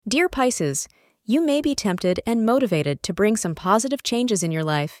Dear Pisces, you may be tempted and motivated to bring some positive changes in your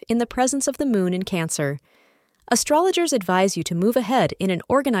life in the presence of the moon in Cancer. Astrologers advise you to move ahead in an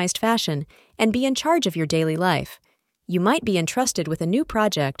organized fashion and be in charge of your daily life. You might be entrusted with a new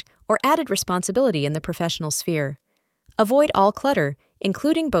project or added responsibility in the professional sphere. Avoid all clutter,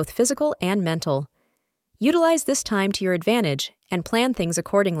 including both physical and mental. Utilize this time to your advantage and plan things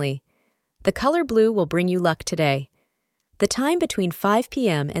accordingly. The color blue will bring you luck today. The time between 5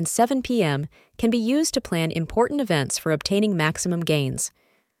 p.m. and 7 p.m. can be used to plan important events for obtaining maximum gains.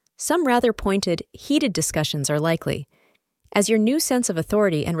 Some rather pointed, heated discussions are likely. As your new sense of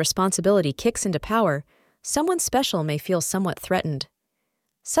authority and responsibility kicks into power, someone special may feel somewhat threatened.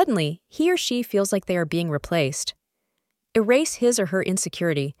 Suddenly, he or she feels like they are being replaced. Erase his or her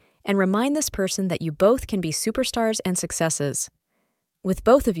insecurity and remind this person that you both can be superstars and successes. With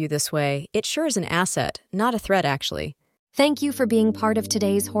both of you this way, it sure is an asset, not a threat actually. Thank you for being part of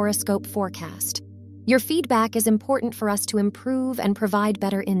today's horoscope forecast. Your feedback is important for us to improve and provide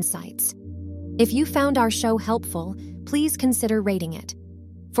better insights. If you found our show helpful, please consider rating it.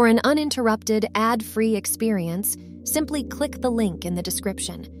 For an uninterrupted, ad-free experience, simply click the link in the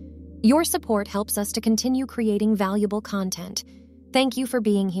description. Your support helps us to continue creating valuable content. Thank you for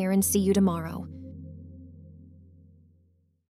being here and see you tomorrow.